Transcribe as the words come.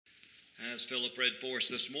As Philip read for us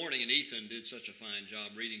this morning, and Ethan did such a fine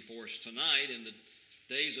job reading for us tonight, in the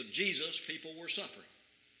days of Jesus, people were suffering.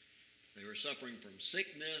 They were suffering from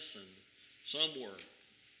sickness, and some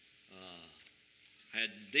had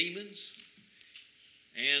demons,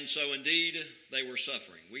 and so indeed they were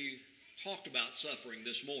suffering. We talked about suffering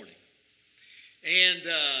this morning. And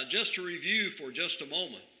just to review for just a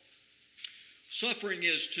moment, suffering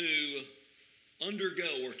is to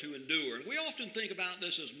undergo or to endure. And we often think about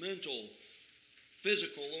this as mental,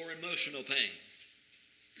 physical, or emotional pain.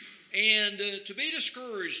 And to be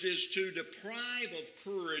discouraged is to deprive of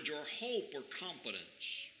courage or hope or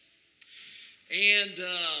confidence. And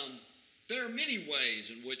there are many ways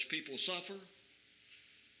in which people suffer.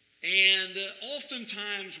 And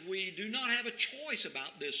oftentimes we do not have a choice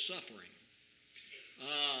about this suffering.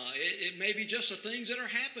 It may be just the things that are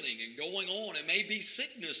happening and going on. It may be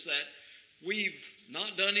sickness that we've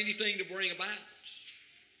not done anything to bring about.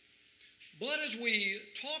 But as we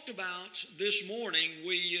talked about this morning,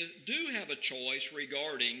 we do have a choice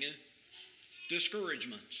regarding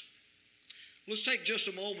discouragement. Let's take just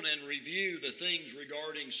a moment and review the things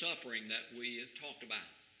regarding suffering that we talked about.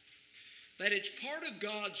 That it's part of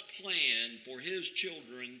God's plan for His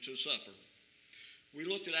children to suffer. We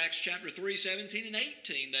looked at Acts chapter 3, 17 and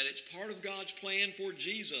 18, that it's part of God's plan for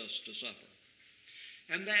Jesus to suffer.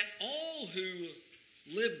 And that all who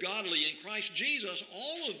live godly in Christ Jesus,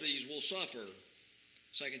 all of these will suffer.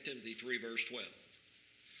 2 Timothy 3, verse 12.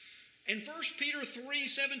 And 1 Peter 3,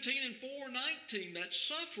 17 and 4, 19, that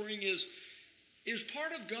suffering is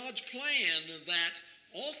part of God's plan, that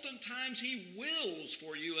oftentimes He wills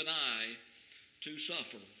for you and I to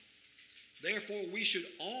suffer. Therefore, we should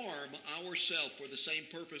arm ourselves for the same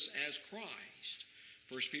purpose as Christ.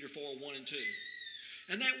 1 Peter 4, 1 and 2.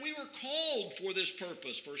 And that we were called for this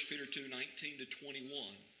purpose. 1 Peter 2, 19 to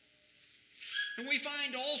 21. And we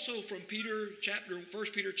find also from 1 Peter chapter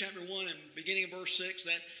 1 and beginning of verse 6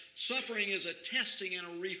 that suffering is a testing and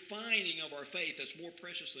a refining of our faith that's more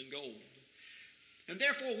precious than gold. And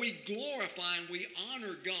therefore we glorify and we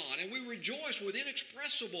honor God, and we rejoice with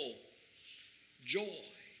inexpressible joy,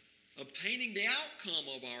 obtaining the outcome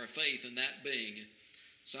of our faith, and that being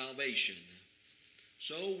salvation.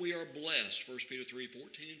 So we are blessed, 1 Peter 3,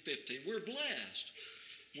 14 and 15. We're blessed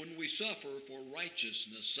when we suffer for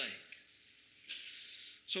righteousness' sake.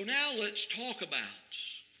 So now let's talk about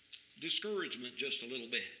discouragement just a little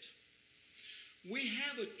bit. We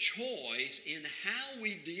have a choice in how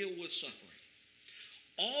we deal with suffering.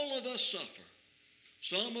 All of us suffer.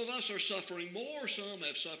 Some of us are suffering more, some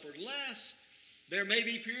have suffered less. There may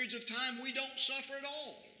be periods of time we don't suffer at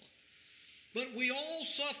all. But we all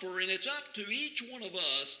suffer, and it's up to each one of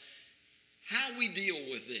us how we deal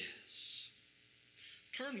with this.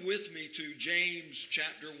 Turn with me to James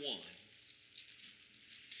chapter 1.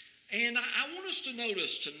 And I want us to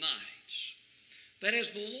notice tonight that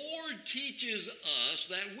as the Lord teaches us,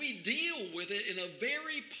 that we deal with it in a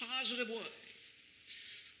very positive way.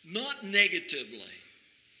 Not negatively,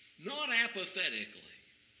 not apathetically,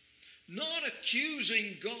 not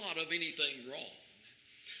accusing God of anything wrong,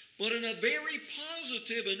 but in a very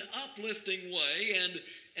positive and uplifting way. And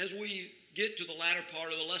as we get to the latter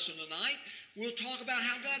part of the lesson tonight, we'll talk about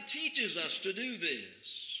how God teaches us to do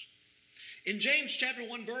this. In James chapter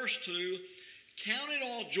 1, verse 2, count it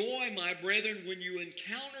all joy, my brethren, when you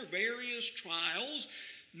encounter various trials,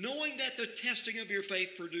 knowing that the testing of your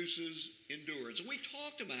faith produces endurance. And we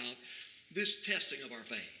talked about this testing of our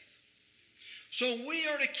faith. So we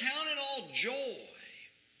are to count it all joy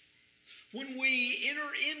when we enter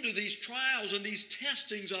into these trials and these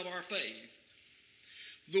testings of our faith.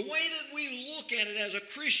 The way that we look at it as a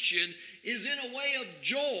Christian is in a way of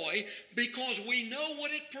joy because we know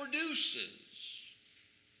what it produces.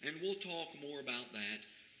 And we'll talk more about that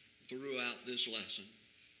throughout this lesson.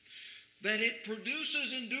 That it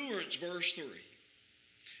produces endurance, verse 3.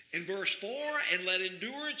 In verse 4, and let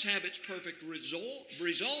endurance have its perfect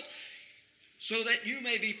result, so that you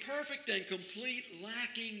may be perfect and complete,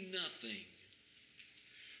 lacking nothing.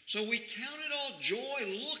 So we count it all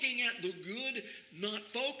joy, looking at the good, not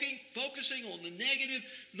focusing on the negative,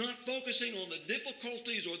 not focusing on the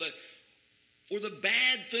difficulties or the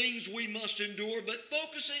bad things we must endure, but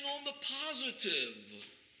focusing on the positive.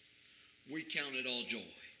 We count it all joy.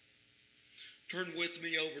 Turn with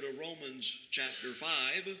me over to Romans chapter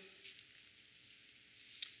 5.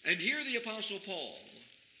 And here the Apostle Paul,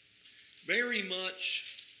 very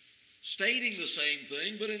much stating the same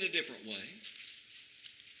thing, but in a different way.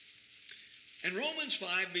 In Romans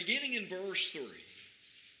 5, beginning in verse 3,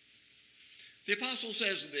 the Apostle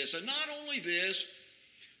says this, and not only this,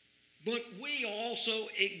 but we also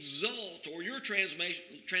exult, or your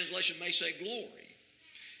translation may say glory.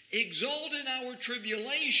 Exult in our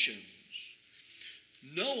tribulations,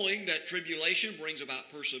 knowing that tribulation brings about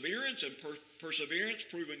perseverance, and perseverance,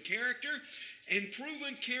 proven character, and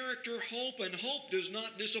proven character, hope, and hope does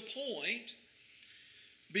not disappoint,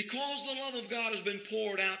 because the love of God has been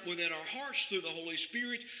poured out within our hearts through the Holy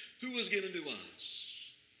Spirit who was given to us.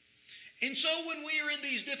 And so when we are in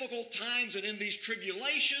these difficult times and in these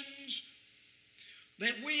tribulations,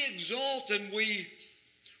 that we exult and we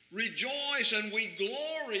rejoice and we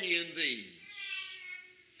glory in these,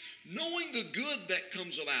 knowing the good that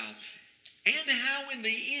comes about, and how in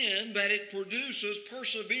the end that it produces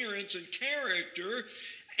perseverance and character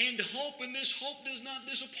and hope, and this hope does not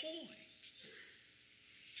disappoint.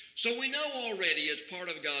 So we know already it's part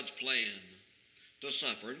of God's plan to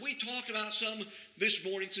suffer. And we talked about some this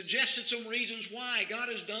morning, suggested some reasons why God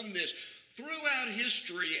has done this throughout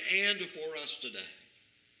history and for us today,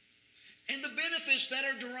 and the benefits that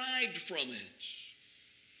are derived from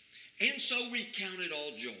it. And so we count it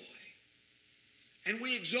all joy. And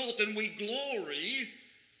we exult and we glory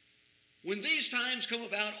when these times come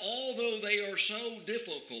about, although they are so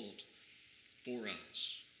difficult for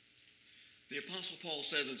us. The Apostle Paul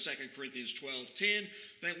says in 2 Corinthians 12:10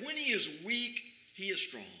 that when he is weak, he is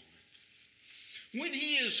strong. When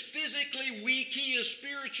he is physically weak, he is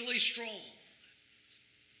spiritually strong.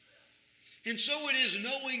 And so it is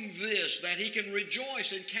knowing this that he can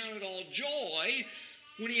rejoice and count it all joy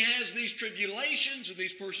when he has these tribulations and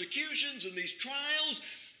these persecutions and these trials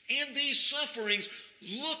and these sufferings,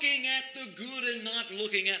 looking at the good and not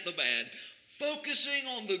looking at the bad, focusing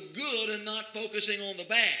on the good and not focusing on the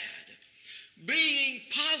bad, being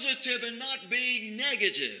positive and not being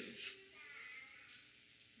negative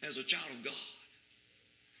as a child of God.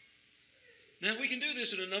 Now we can do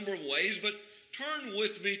this in a number of ways, but turn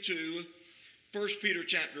with me to 1 Peter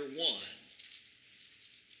chapter 1.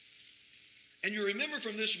 And you remember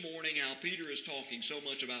from this morning how Peter is talking so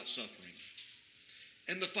much about suffering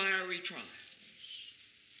and the fiery trials.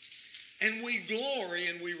 And we glory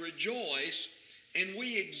and we rejoice and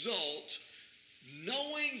we exult,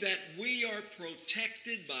 knowing that we are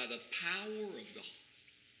protected by the power of God.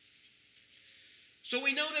 So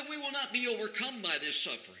we know that we will not be overcome by this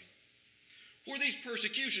suffering, or these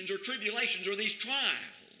persecutions, or tribulations, or these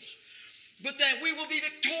trials, but that we will be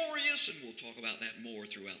victorious, and we'll talk about that more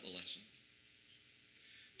throughout the lesson.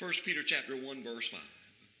 1 Peter chapter 1, verse 5,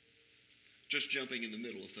 just jumping in the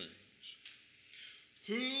middle of things.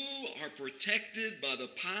 Who are protected by the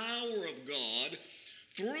power of God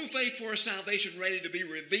through faith for a salvation ready to be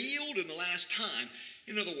revealed in the last time.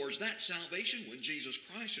 In other words, that salvation when Jesus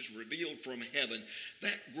Christ is revealed from heaven,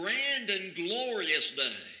 that grand and glorious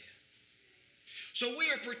day. So we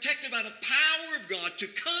are protected by the power of God to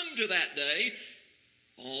come to that day,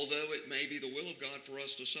 although it may be the will of God for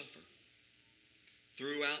us to suffer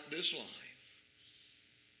throughout this life.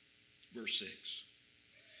 Verse 6.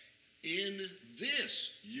 In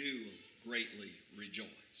this you greatly rejoice.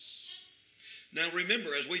 Now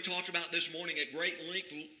remember, as we talked about this morning at great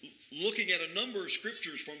length, looking at a number of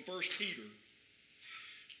scriptures from 1 Peter,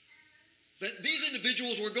 that these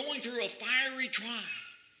individuals were going through a fiery trial,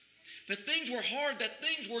 that things were hard, that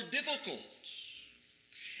things were difficult.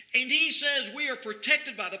 And he says we are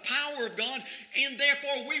protected by the power of God, and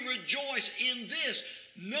therefore we rejoice in this,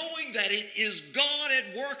 knowing that it is God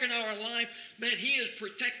at work in our life, that he is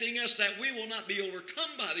protecting us, that we will not be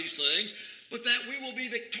overcome by these things, but that we will be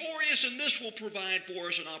victorious, and this will provide for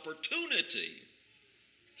us an opportunity.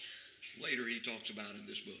 Later he talks about in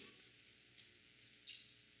this book,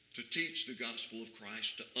 to teach the gospel of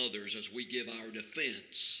Christ to others as we give our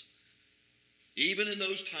defense, even in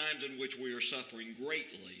those times in which we are suffering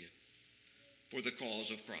greatly for the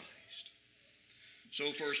cause of Christ. So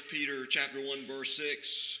 1 Peter chapter 1, verse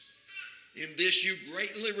 6, in this you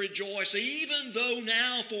greatly rejoice, even though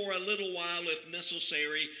now for a little while, if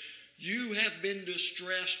necessary, you have been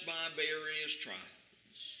distressed by various trials.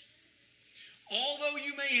 Although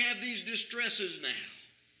you may have these distresses now,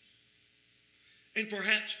 and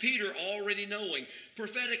perhaps Peter already knowing,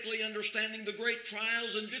 prophetically understanding the great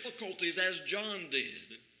trials and difficulties as John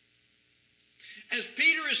did. As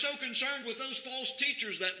Peter is so concerned with those false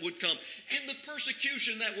teachers that would come and the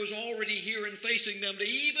persecution that was already here and facing them to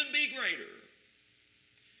even be greater.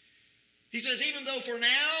 He says, even though for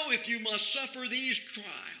now, if you must suffer these trials,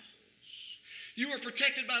 you are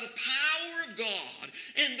protected by the power of God,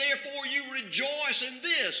 and therefore you rejoice in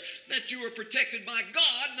this, that you are protected by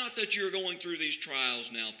God, not that you're going through these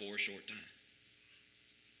trials now for a short time.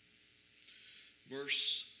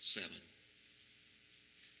 Verse 7.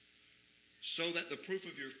 So that the proof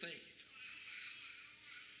of your faith,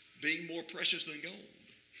 being more precious than gold,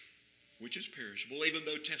 which is perishable, even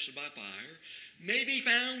though tested by fire, may be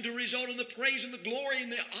found to result in the praise and the glory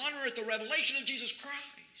and the honor at the revelation of Jesus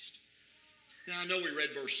Christ. Now, I know we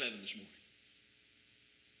read verse 7 this morning,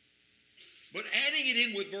 but adding it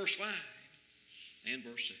in with verse 5 and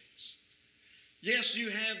verse 6. Yes, you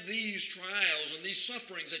have these trials and these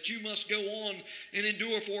sufferings that you must go on and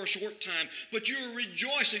endure for a short time, but you are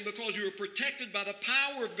rejoicing because you are protected by the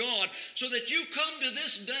power of God, so that you come to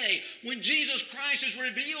this day when Jesus Christ is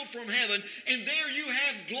revealed from heaven, and there you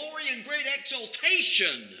have glory and great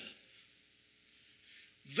exaltation.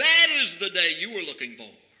 That is the day you were looking for.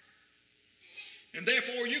 And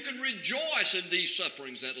therefore you can rejoice in these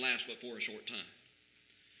sufferings that last but for a short time,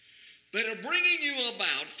 that are bringing you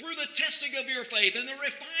about through the testing of your faith and the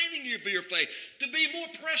refining of your faith to be more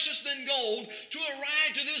precious than gold, to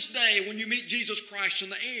arrive to this day when you meet Jesus Christ in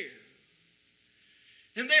the air.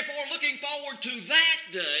 And therefore, looking forward to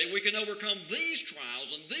that day, we can overcome these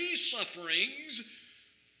trials and these sufferings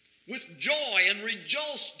with joy and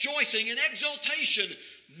rejoicing and exultation,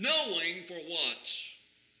 knowing for what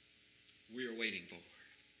we are waiting for.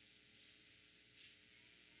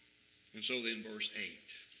 And so then, verse 8.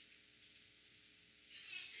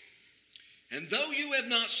 And though you have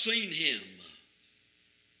not seen him,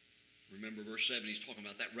 remember verse 7, he's talking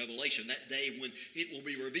about that revelation, that day when it will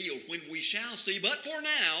be revealed, when we shall see. But for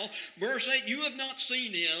now, verse 8, you have not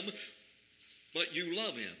seen him, but you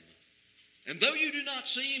love him. And though you do not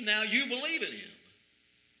see him now, you believe in him.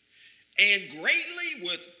 And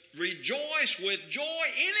greatly rejoice with joy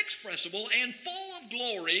inexpressible and full of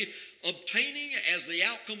glory, obtaining as the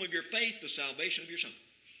outcome of your faith the salvation of your soul.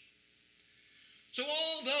 So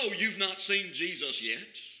although you've not seen Jesus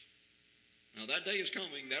yet, now that day is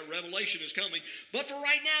coming, that revelation is coming, but for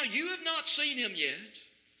right now you have not seen him yet.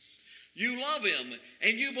 You love him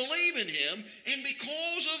and you believe in him, and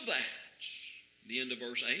because of that, the end of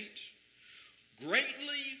verse 8,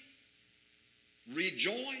 greatly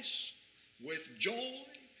rejoice with joy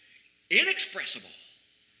inexpressible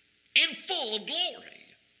and full of glory.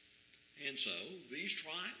 And so these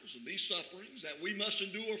trials and these sufferings that we must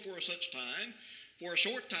endure for such time, for a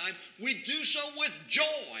short time, we do so with joy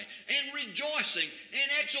and rejoicing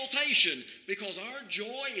and exultation, because our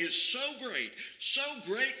joy is so great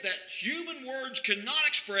that human words cannot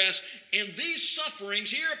express, and these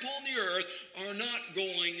sufferings here upon the earth are not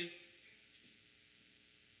going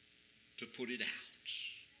to put it out.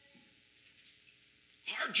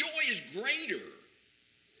 Our joy is greater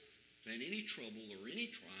than any trouble or any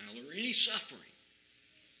trial or any suffering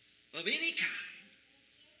of any kind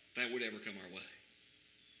that would ever come our way.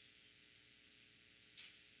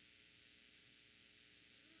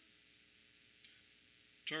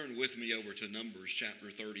 Turn with me over to Numbers chapter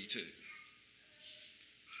 32.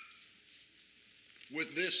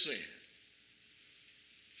 With this said,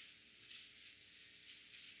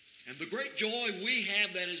 and the great joy we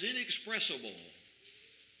have that is inexpressible,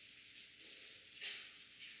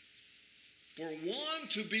 for one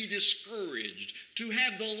to be discouraged, to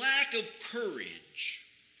have the lack of courage,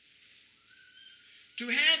 to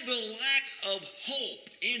have the lack of hope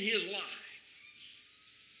in his life,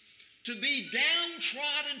 to be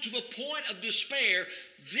downtrodden to the point of despair,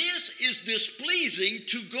 this is displeasing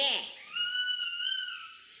to God.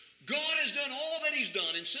 God has done all that he's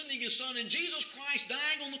done in sending his Son, and Jesus Christ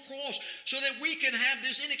dying on the cross so that we can have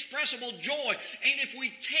this inexpressible joy. And if we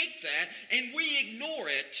take that and we ignore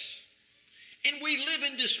it and we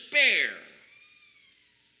live in despair,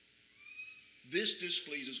 this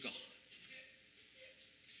displeases God.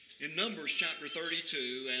 In Numbers chapter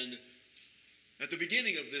 32, and at the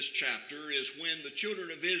beginning of this chapter is when the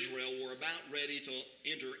children of Israel were about ready to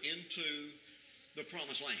enter into the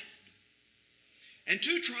promised land. And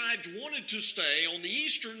two tribes wanted to stay on the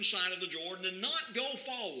eastern side of the Jordan and not go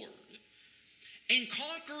forward and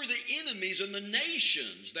conquer the enemies and the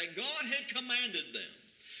nations that God had commanded them.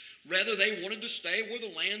 Rather, they wanted to stay where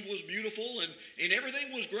the land was beautiful and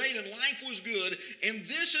everything was great and life was good. And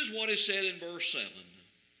this is what is said in verse 7.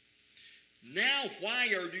 Now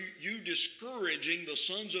why are you discouraging the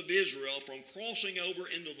sons of Israel from crossing over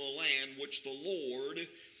into the land which the Lord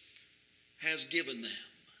has given them?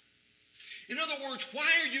 In other words, why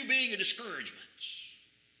are you being a discouragement?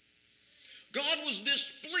 God was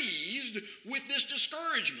displeased with this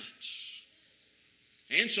discouragement.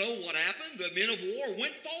 And so what happened? The men of war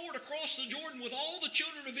went forward across the Jordan with all the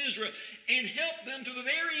children of Israel and helped them to the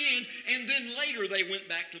very end, and then later they went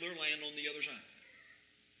back to their land on the other side.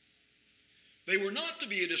 They were not to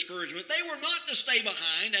be a discouragement. They were not to stay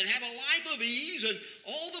behind and have a life of ease and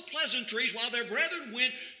all the pleasantries while their brethren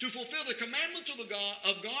went to fulfill the commandments of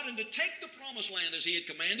God and to take the promised land as he had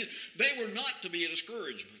commanded. They were not to be a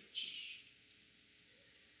discouragement.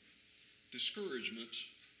 Discouragement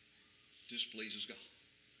displeases God.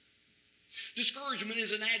 Discouragement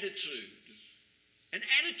is an attitude. And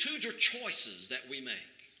attitudes are choices that we make.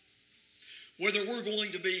 Whether we're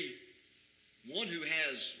going to be one who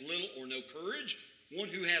has little or no courage, one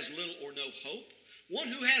who has little or no hope, one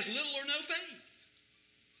who has little or no faith.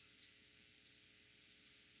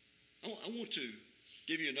 I want to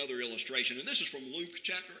give you another illustration, and this is from Luke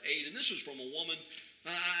chapter 8, and this is from a woman,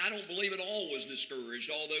 I don't believe at all was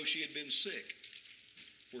discouraged, although she had been sick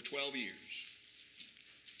for 12 years.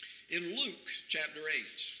 In Luke chapter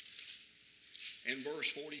 8 and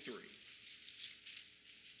verse 43.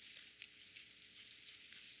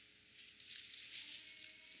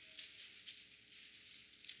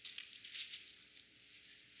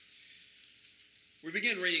 We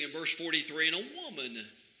begin reading in verse 43, and a woman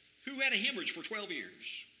who had a hemorrhage for 12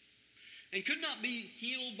 years and could not be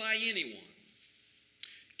healed by anyone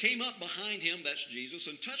came up behind him, that's Jesus,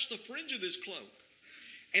 and touched the fringe of his cloak.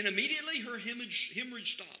 And immediately her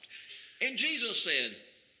hemorrhage stopped. And Jesus said,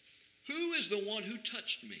 "Who is the one who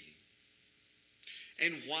touched me?"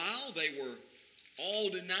 And while they were all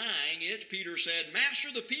denying it, Peter said,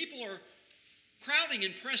 "Master, the people are crowding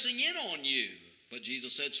and pressing in on you." But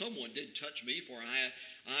Jesus said, "Someone did touch me, for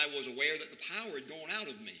I was aware that the power had gone out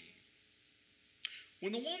of me."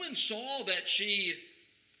 When the woman saw that she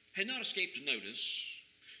had not escaped notice,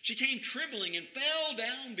 she came trembling and fell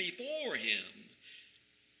down before him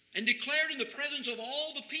and declared in the presence of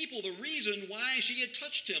all the people the reason why she had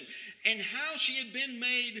touched him and how she had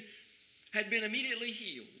been immediately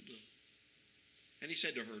healed. And he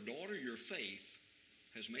said to her, "Daughter, your faith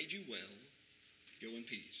has made you well. Go in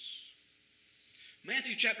peace."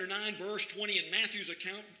 Matthew chapter 9, verse 20, in Matthew's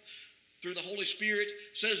account through the Holy Spirit,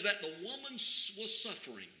 says that the woman was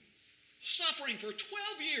suffering for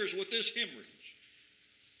 12 years with this hemorrhage.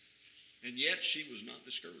 And yet she was not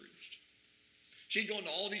discouraged. She'd gone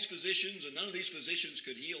to all these physicians, and none of these physicians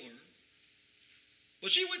could heal her.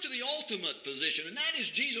 But she went to the ultimate physician, and that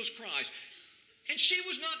is Jesus Christ. And she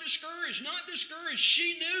was not discouraged, not discouraged.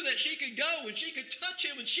 She knew that she could go and she could touch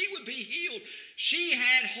him and she would be healed. She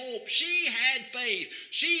had hope. She had faith.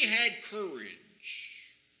 She had courage.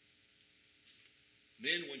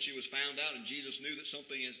 Then when she was found out and Jesus knew that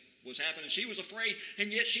something was happening, she was afraid,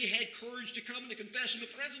 and yet she had courage to come and to confess in the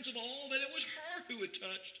presence of all that it was her who had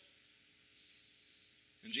touched.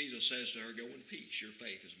 And Jesus says to her, "Go in peace. Your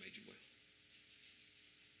faith has made you well."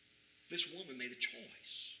 This woman made a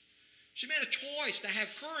choice. She made a choice to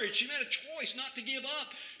have courage. She made a choice not to give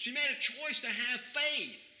up. She made a choice to have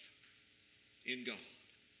faith in God.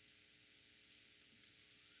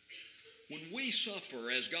 When we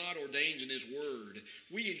suffer as God ordains in His Word,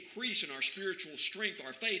 we increase in our spiritual strength,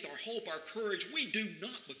 our faith, our hope, our courage. We do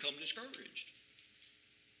not become discouraged.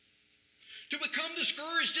 To become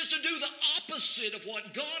discouraged is to do the opposite of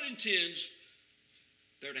what God intends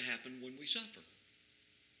there to happen when we suffer.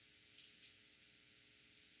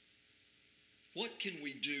 What can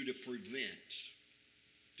we do to prevent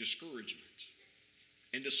discouragement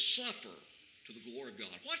and to suffer to the glory of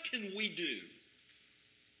God? What can we do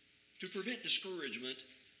to prevent discouragement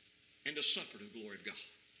and to suffer to the glory of God?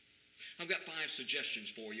 I've got 5 suggestions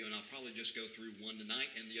for you, and I'll probably just go through one tonight,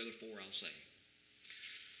 and the other 4 I'll say.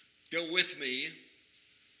 Go with me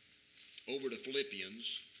over to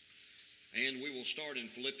Philippians, and we will start in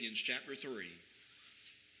Philippians chapter 3.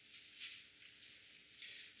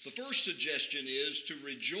 The first suggestion is to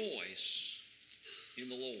rejoice in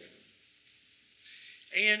the Lord.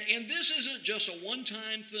 And this isn't just a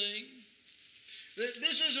one-time thing.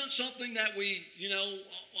 This isn't something that we,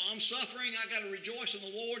 I'm suffering, I got to rejoice in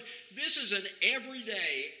the Lord. This is an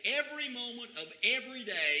everyday, every moment of every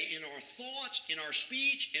day, in our thoughts, in our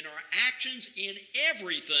speech, in our actions, in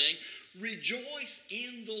everything. Rejoice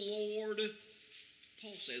in the Lord.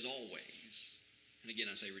 Paul says always. And again,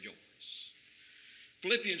 I say rejoice.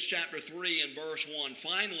 Philippians chapter 3 and verse 1,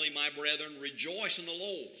 "Finally, my brethren, rejoice in the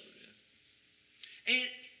Lord."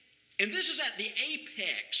 And this is at the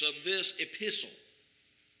apex of this epistle.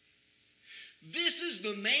 This is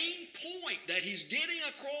the main point that he's getting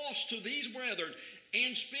across to these brethren,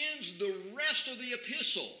 and spends the rest of the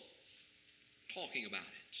epistle talking about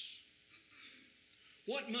it.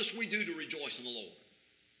 What must we do to rejoice in the Lord?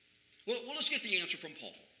 Well, let's get the answer from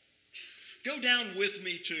Paul. Go down with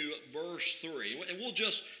me to verse 3, and we'll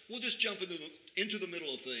just jump into the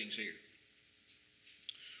middle of things here.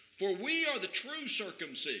 "For we are the true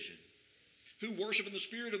circumcision, who worship in the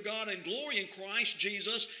Spirit of God and glory in Christ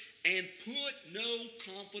Jesus, and put no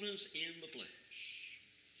confidence in the flesh.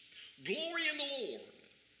 Glory in the Lord.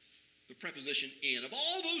 The preposition in. Of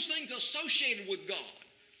all those things associated with God,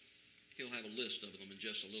 he'll have a list of them in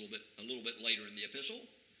just a little bit later in the epistle.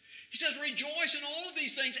 He says, rejoice in all of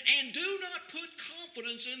these things and do not put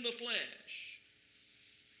confidence in the flesh.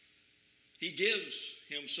 He gives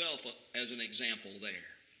himself as an example there.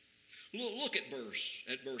 Look at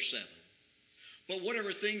verse 7. But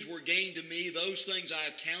whatever things were gained to me, those things I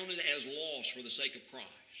have counted as loss for the sake of Christ.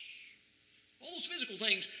 All those physical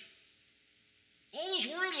things, all those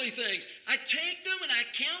worldly things, I take them and I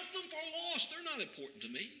count them for loss. They're not important to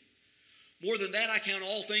me. More than that, I count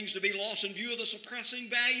all things to be lost in view of the surpassing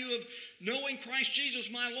value of knowing Christ Jesus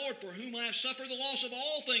my Lord, for whom I have suffered the loss of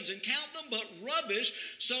all things, and count them but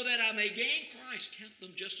rubbish, so that I may gain Christ. Count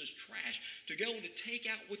them just as trash, to go and to take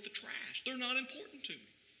out with the trash. They're not important to me.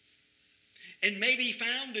 And may be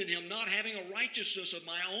found in him, not having a righteousness of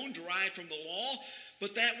my own derived from the law,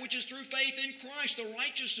 but that which is through faith in Christ, the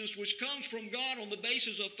righteousness which comes from God on the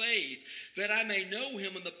basis of faith, that I may know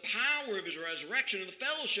him and the power of his resurrection and the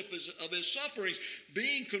fellowship of his sufferings,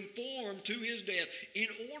 being conformed to his death, in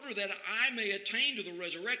order that I may attain to the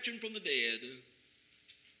resurrection from the dead.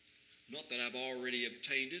 Not that I've already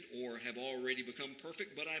obtained it or have already become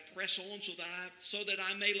perfect, but I press on so that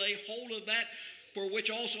I may lay hold of that for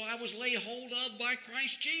which also I was laid hold of by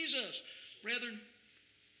Christ Jesus. Brethren,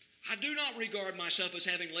 I do not regard myself as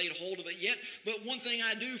having laid hold of it yet, but one thing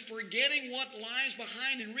I do, forgetting what lies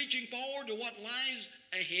behind and reaching forward to what lies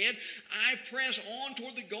ahead, I press on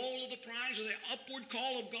toward the goal of the prize of the upward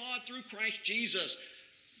call of God through Christ Jesus.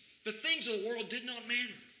 The things of the world did not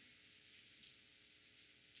matter.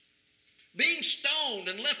 Being stoned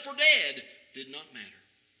and left for dead did not matter.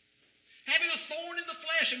 Having a thorn in the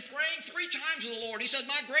flesh and praying 3 times to the Lord, he said,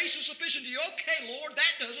 my grace is sufficient to you. Okay, Lord,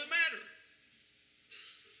 that doesn't matter.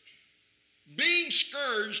 Being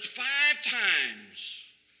scourged 5 times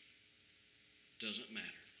doesn't matter.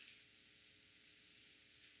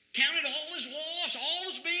 Count it all as loss,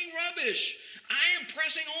 all as being rubbish. I am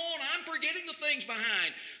pressing on. I'm forgetting the things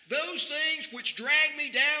behind. Those things which drag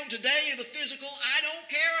me down today in the physical, I don't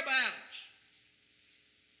care about.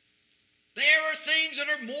 There are things that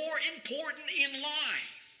are more important in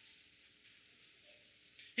life.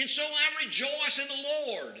 And so I rejoice in the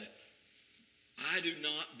Lord. I do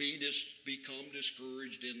not become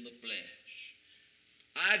discouraged in the flesh.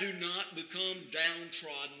 I do not become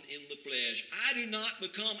downtrodden in the flesh. I do not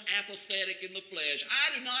become apathetic in the flesh.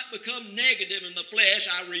 I do not become negative in the flesh.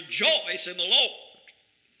 I rejoice in the Lord.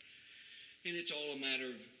 And it's all a matter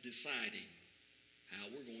of deciding how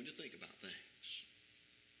we're going to think about things.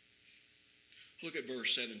 Look at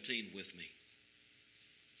verse 17 with me.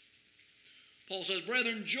 Paul says,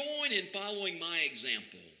 brethren, join in following my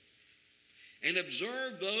example and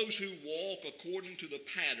observe those who walk according to the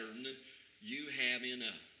pattern you have in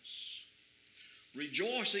us.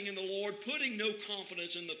 Rejoicing in the Lord, putting no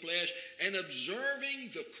confidence in the flesh, and observing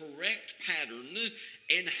the correct pattern,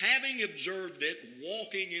 and having observed it,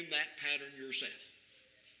 walking in that pattern yourself.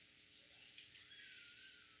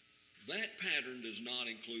 That pattern does not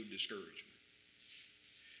include discouragement.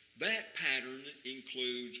 That pattern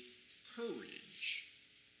includes courage,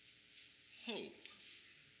 hope,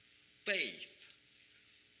 faith,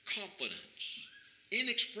 confidence,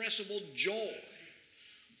 inexpressible joy,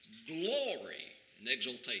 glory, and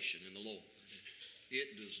exultation in the Lord.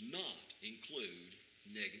 It does not include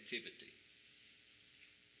negativity.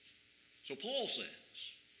 So Paul says,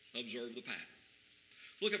 observe the pattern.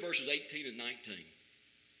 Look at verses 18 and 19.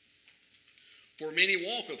 For many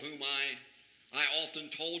walk, of whom I often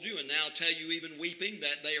told you, and now tell you even weeping,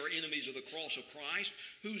 that they are enemies of the cross of Christ,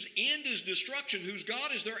 whose end is destruction, whose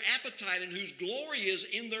God is their appetite, and whose glory is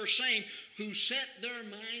in their shame, who set their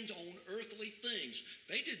minds on earthly things.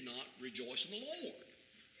 They did not rejoice in the Lord.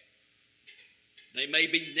 They may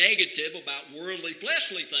be negative about worldly,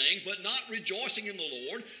 fleshly things, but not rejoicing in the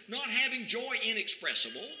Lord, not having joy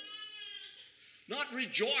inexpressible, not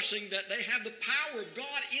rejoicing that they have the power of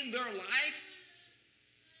God in their life,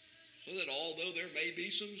 so that although there may be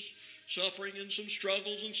some suffering and some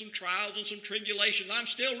struggles and some trials and some tribulations, I'm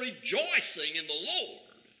still rejoicing in the Lord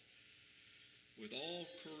with all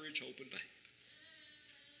courage, hope, and faith.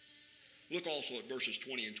 Look also at verses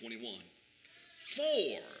 20 and 21.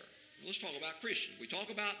 Let's talk about Christians. We talk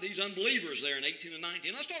about these unbelievers there in 18 and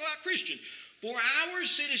 19. Let's talk about Christians. For our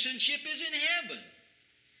citizenship is in heaven,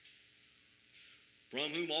 from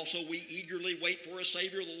whom also we eagerly wait for a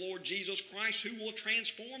Savior, the Lord Jesus Christ, who will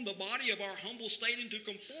transform the body of our humble state into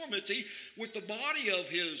conformity with the body of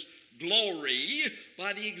His glory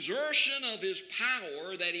by the exertion of his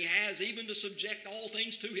power that he has even to subject all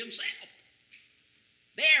things to himself.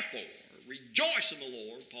 Therefore, rejoice in the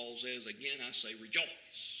Lord. Paul says, again, I say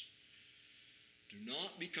rejoice. Do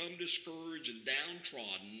not become discouraged and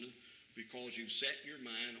downtrodden because you've set your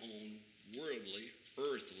mind on worldly,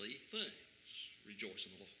 earthly things. Rejoice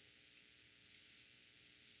in the Lord.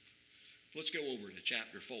 Let's go over to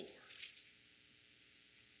chapter 4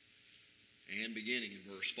 and beginning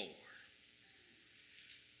in verse 4.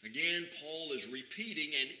 Again, Paul is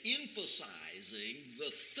repeating and emphasizing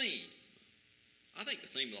the theme. I think the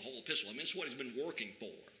theme of the whole epistle, it's what he's been working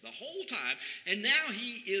for the whole time. And now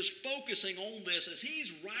he is focusing on this as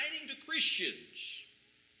he's writing to Christians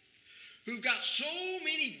who've got so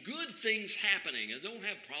many good things happening and don't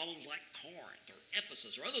have problems like Corinth or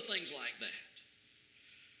Ephesus or other things like that.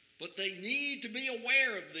 But they need to be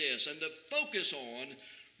aware of this and to focus on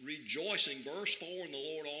rejoicing. Verse 4, in the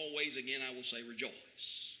Lord always, again, I will say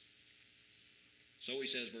rejoice. So he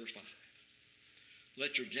says, verse 5,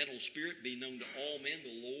 let your gentle spirit be known to all men.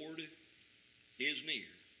 The Lord is near.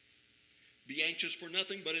 Be anxious for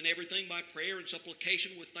nothing, but in everything by prayer and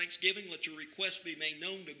supplication with thanksgiving, let your requests be made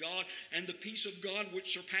known to God, and the peace of God,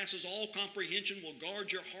 which surpasses all comprehension, will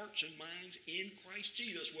guard your hearts and minds in Christ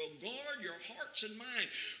Jesus. Will guard your hearts and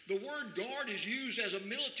minds. The word guard is used as a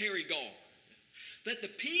military guard. That the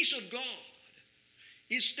peace of God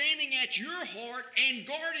is standing at your heart and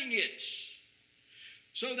guarding it,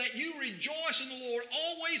 so that you rejoice in the Lord.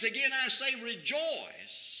 Always, again, I say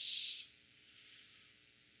rejoice.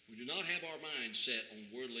 We do not have our minds set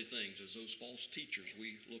on worldly things as those false teachers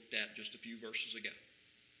we looked at just a few verses ago.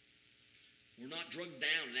 We're not drugged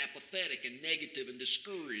down and apathetic and negative and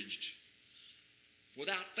discouraged,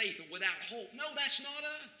 without faith and without hope. No, that's not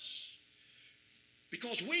us.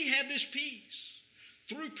 Because we have this peace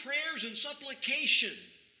through prayers and supplication.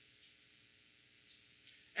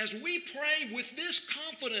 As we pray with this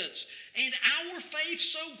confidence and our faith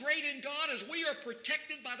so great in God, as we are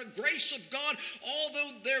protected by the grace of God,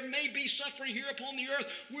 although there may be suffering here upon the earth,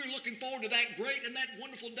 we're looking forward to that great and that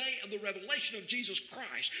wonderful day of the revelation of Jesus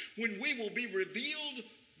Christ, when we will be revealed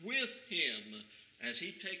with Him as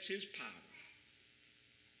He takes His power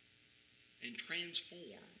and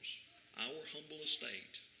transforms our humble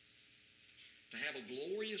estate to have a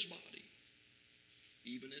glorious body,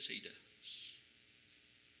 even as He does.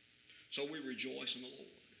 So we rejoice in the Lord.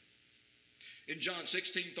 In John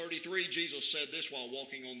 16:33, Jesus said this while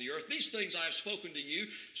walking on the earth, these things I have spoken to you,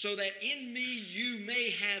 so that in me you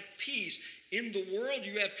may have peace. In the world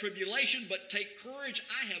you have tribulation, but take courage,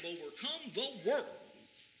 I have overcome the world.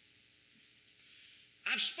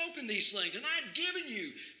 I've spoken these things, and I've given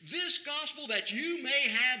you this gospel that you may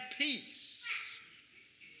have peace.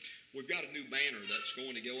 We've got a new banner that's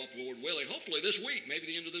going to go up, Lord willing, hopefully this week, maybe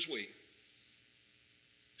the end of this week.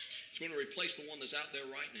 It's going to replace the one that's out there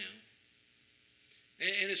right now.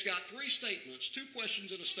 And it's got three statements, two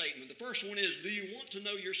questions and a statement. The first one is, do you want to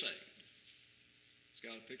know you're saved? It's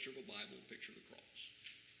got a picture of a Bible, a picture of the cross.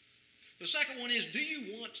 The second one is, do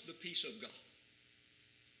you want the peace of God?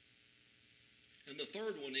 And the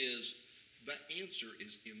third one is, the answer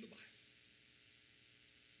is in the Bible.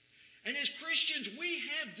 And as Christians, we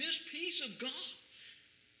have this peace of God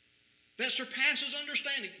that surpasses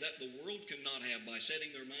understanding, that the world cannot have by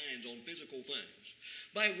setting their minds on physical things.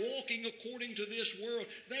 By walking according to this world,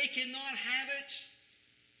 they cannot have it.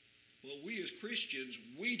 Well, we as Christians,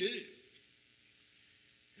 we do.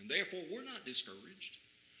 And therefore, we're not discouraged.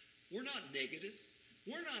 We're not negative.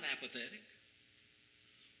 We're not apathetic.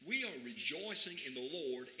 We are rejoicing in the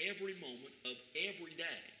Lord every moment of every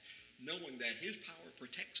day, knowing that His power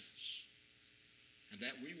protects us and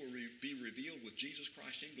that we will be revealed with Jesus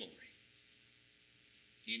Christ in glory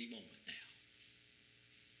any moment now.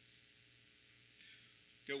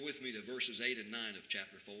 Go with me to verses 8 and 9 of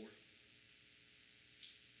chapter 4.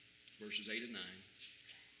 Verses 8 and 9.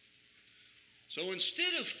 So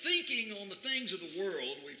instead of thinking on the things of the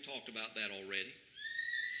world, we've talked about that already.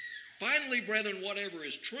 Finally, brethren, whatever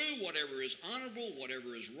is true, whatever is honorable,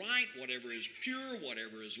 whatever is right, whatever is pure,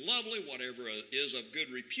 whatever is lovely, whatever is of good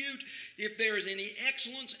repute, if there is any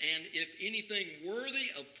excellence and if anything worthy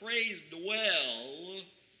of praise, dwell,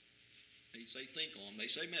 they say think on, they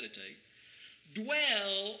say meditate,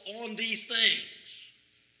 dwell on these things.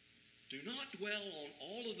 Do not dwell on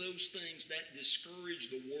all of those things that discourage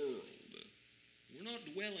the world. We're not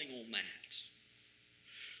dwelling on that.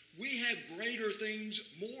 We have greater things,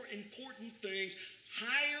 more important things,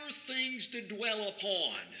 higher things to dwell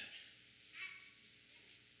upon.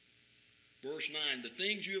 Verse 9, the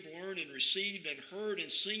things you have learned and received and heard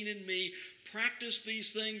and seen in me, practice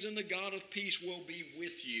these things and the God of peace will be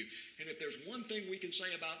with you. And if there's one thing we can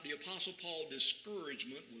say about the Apostle Paul,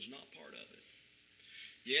 discouragement was not part of it.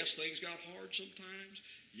 Yes, things got hard sometimes.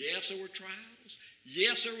 Yes, there were trials.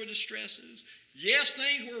 Yes, there were distresses. Yes,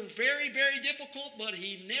 things were very, very difficult, but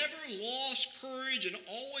he never lost courage and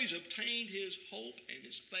always obtained his hope and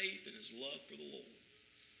his faith and his love for the Lord.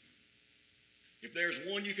 If there's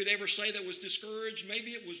one you could ever say that was discouraged,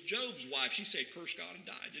 maybe it was Job's wife. She said, curse God and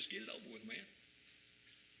die. Just get it over with, man.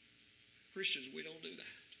 Christians, we don't do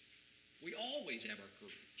that. We always have our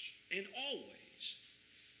courage and always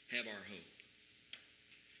have our hope.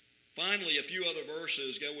 Finally, a few other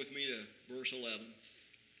verses. Go with me to verse 11.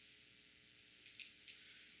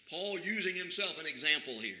 Paul using himself an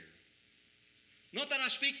example here. Not that I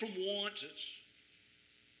speak from want,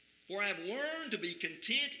 for I have learned to be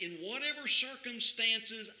content in whatever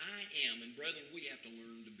circumstances I am. And brethren, we have to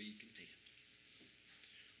learn to be content.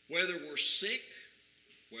 Whether we're sick,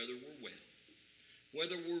 whether we're well.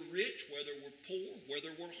 Whether we're rich, whether we're poor,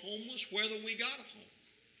 whether we're homeless, whether we got a home.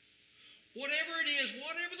 Whatever it is,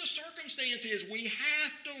 whatever the circumstance is, we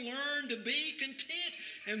have to learn to be content.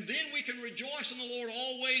 And then we can rejoice in the Lord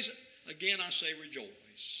always. Again, I say rejoice.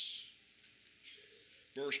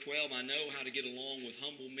 Verse 12, I know how to get along with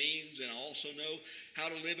humble means, and I also know how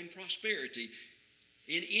to live in prosperity.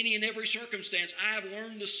 In any and every circumstance, I have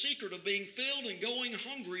learned the secret of being filled and going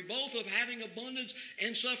hungry, both of having abundance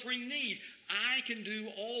and suffering need. I can do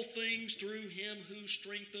all things through him who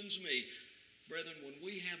strengthens me. Brethren, when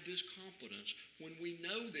we have this confidence, when we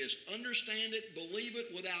know this, understand it, believe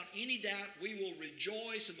it without any doubt, we will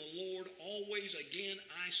rejoice in the Lord always. Again,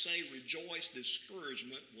 I say rejoice.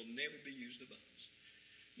 Discouragement will never be used of us.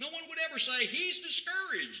 No one would ever say, he's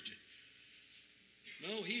discouraged.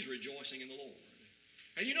 No, he's rejoicing in the Lord.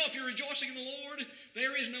 And you know, if you're rejoicing in the Lord,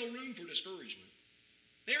 there is no room for discouragement.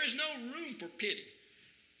 There is no room for pity.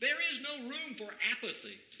 There is no room for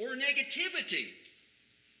apathy or negativity.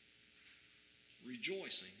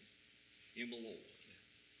 Rejoicing in the Lord.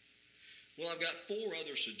 Well, I've got 4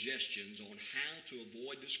 other suggestions on how to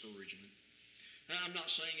avoid discouragement. Now, I'm not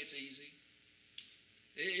saying it's easy.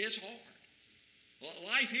 It's hard.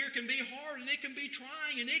 Life here can be hard, and it can be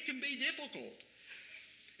trying, and it can be difficult.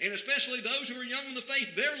 And especially those who are young in the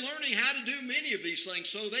faith, they're learning how to do many of these things,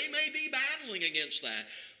 so they may be battling against that.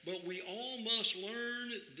 But we all must learn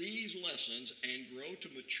these lessons and grow to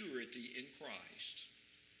maturity in Christ.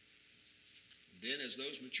 Then as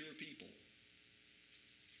those mature people,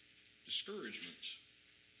 discouragement,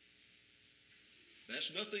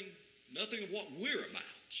 that's nothing of what we're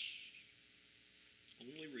about.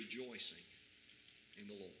 Only rejoicing in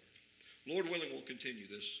the Lord. Lord willing, we'll continue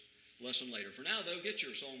this lesson later. For now, though, get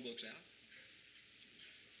your songbooks out.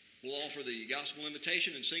 We'll offer the gospel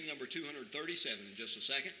invitation and sing number 237 in just a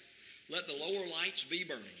second. Let the lower lights be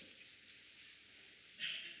burning.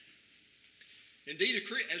 Indeed,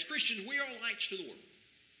 as Christians, we are lights to the world.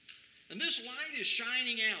 And this light is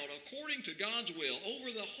shining out according to God's will over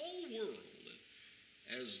the whole world.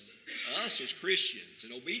 As us as Christians,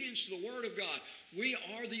 in obedience to the Word of God, we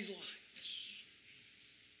are these lights.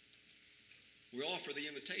 We offer the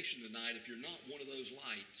invitation tonight, if you're not one of those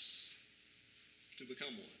lights, to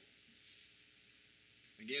become one.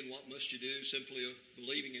 Again, what must you do? Simply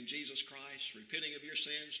believing in Jesus Christ, repenting of your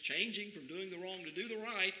sins, changing from doing the wrong to do the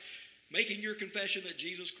right, making your confession that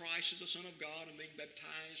Jesus Christ is the Son of God and being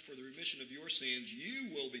baptized for the remission of your sins.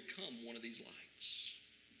 You will become one of these lights.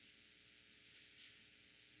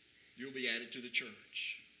 You'll be added to the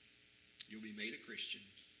church. You'll be made a Christian.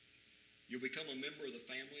 You'll become a member of the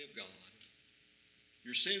family of God.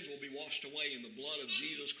 Your sins will be washed away in the blood of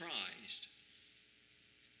Jesus Christ.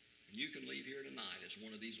 And you can leave here tonight as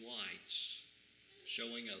one of these lights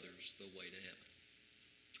showing others the way to heaven.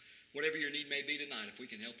 Whatever your need may be tonight, if we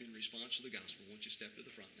can help you in response to the gospel, won't you step to the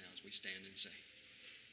front now as we stand and sing.